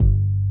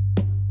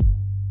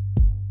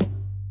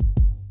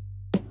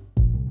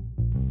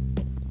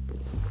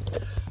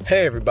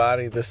Hey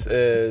everybody, this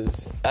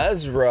is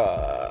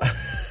Ezra.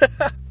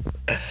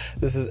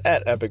 This is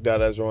at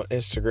epic.ezra on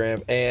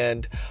Instagram,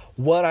 and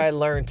what I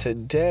learned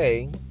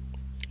today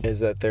is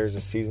that there's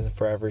a season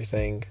for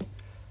everything.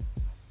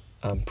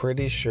 I'm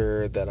pretty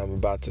sure that I'm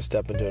about to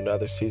step into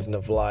another season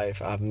of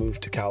life. I've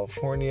moved to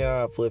California.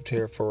 I've lived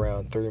here for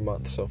around 3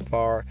 months so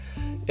far.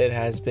 It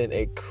has been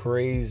a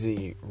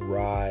crazy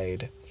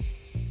ride.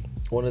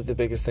 One of the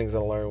biggest things I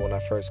learned when I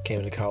first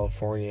came to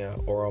California,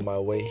 or on my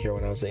way here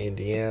when I was in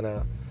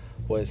Indiana,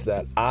 was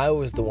that I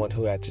was the one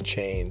who had to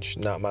change,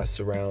 not my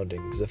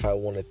surroundings. If I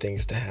wanted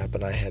things to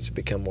happen, I had to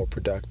become more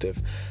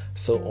productive,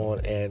 so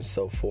on and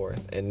so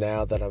forth. And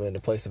now that I'm in a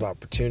place of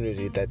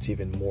opportunity, that's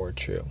even more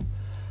true.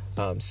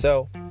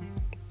 So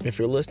if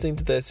you're listening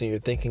to this and you're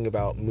thinking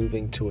about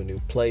moving to a new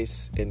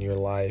place in your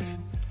life,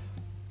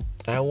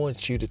 I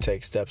want you to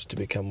take steps to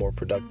become more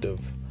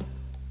productive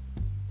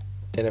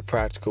in a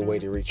practical way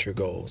to reach your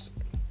goals.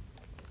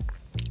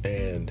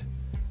 And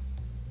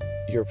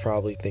you're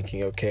probably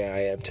thinking, okay,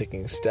 I am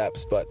taking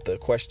steps, but the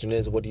question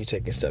is, what are you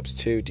taking steps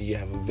to? Do you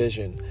have a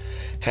vision?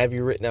 Have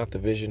you written out the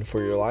vision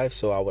for your life?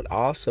 So I would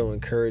also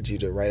encourage you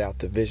to write out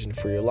the vision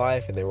for your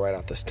life, and then write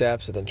out the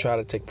steps, and then try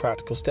to take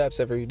practical steps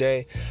every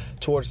day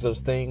towards those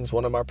things.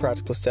 One of my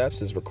practical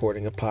steps is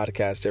recording a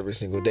podcast every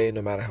single day,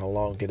 no matter how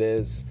long it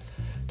is,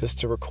 just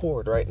to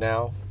record. Right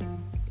now,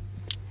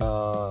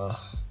 I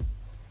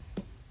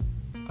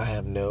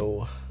have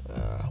no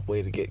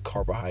way to get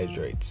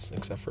carbohydrates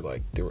except for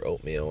like through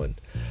oatmeal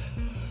and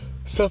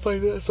stuff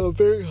like that, so I'm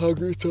very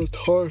hungry, so it's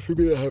hard for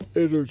me to have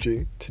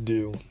energy to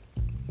do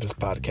this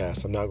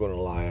podcast. I'm not going to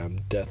lie,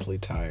 I'm deathly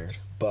tired,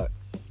 but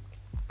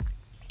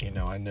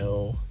I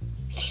know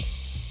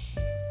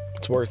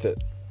it's worth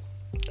it.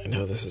 I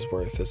know this is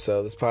worth it.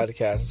 So this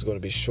podcast is going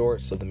to be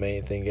short. So the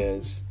main thing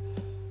is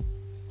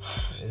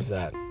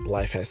that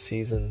life has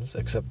seasons.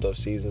 Accept those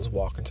seasons,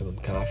 walk into them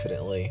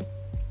confidently.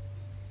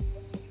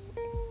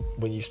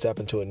 When you step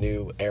into a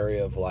new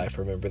area of life,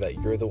 remember that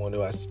you're the one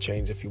who has to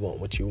change if you want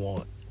what you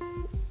want.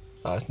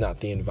 It's not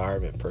the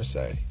environment per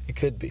se. It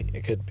could be,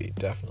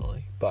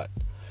 definitely. But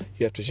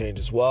you have to change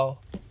as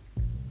well.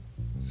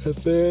 And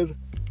then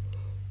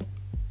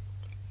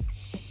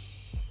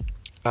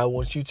I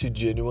want you to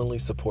genuinely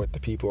support the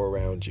people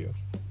around you.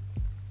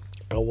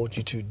 I want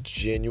you to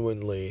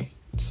genuinely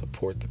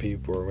support the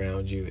people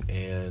around you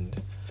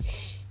and,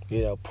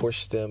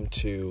 push them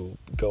to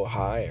go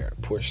higher,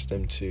 push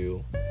them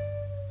to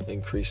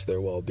increase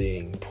their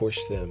well-being,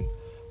 push them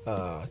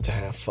to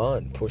have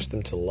fun, push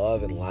them to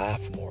love and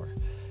laugh more,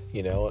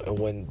 and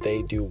when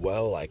they do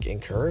well,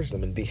 encourage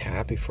them and be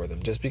happy for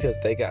them. Just because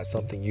they got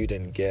something you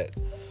didn't get,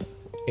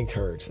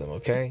 encourage them,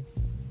 okay?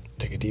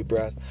 Take a deep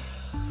breath.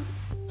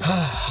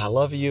 I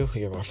love you,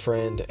 you're my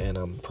friend, and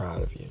I'm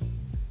proud of you,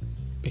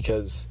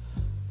 because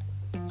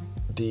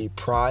the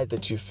pride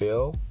that you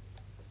feel,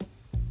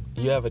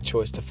 you have a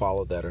choice to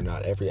follow that or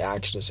not. Every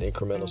action is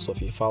incremental. So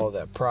if you follow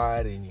that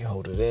pride and you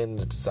hold it in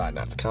and decide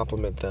not to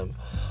compliment them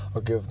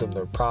or give them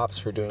their props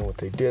for doing what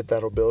they did,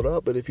 that'll build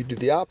up. But if you do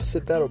the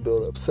opposite, that'll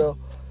build up. So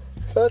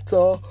that's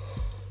all.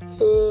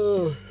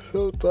 So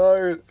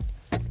tired.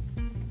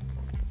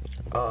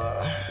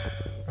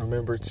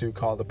 Remember to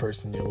call the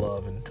person you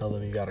love and tell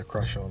them you got a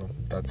crush on them.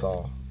 That's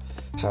all.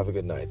 Have a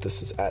good night.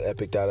 This is at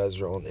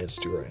epic.ezra on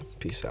Instagram.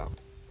 Peace out.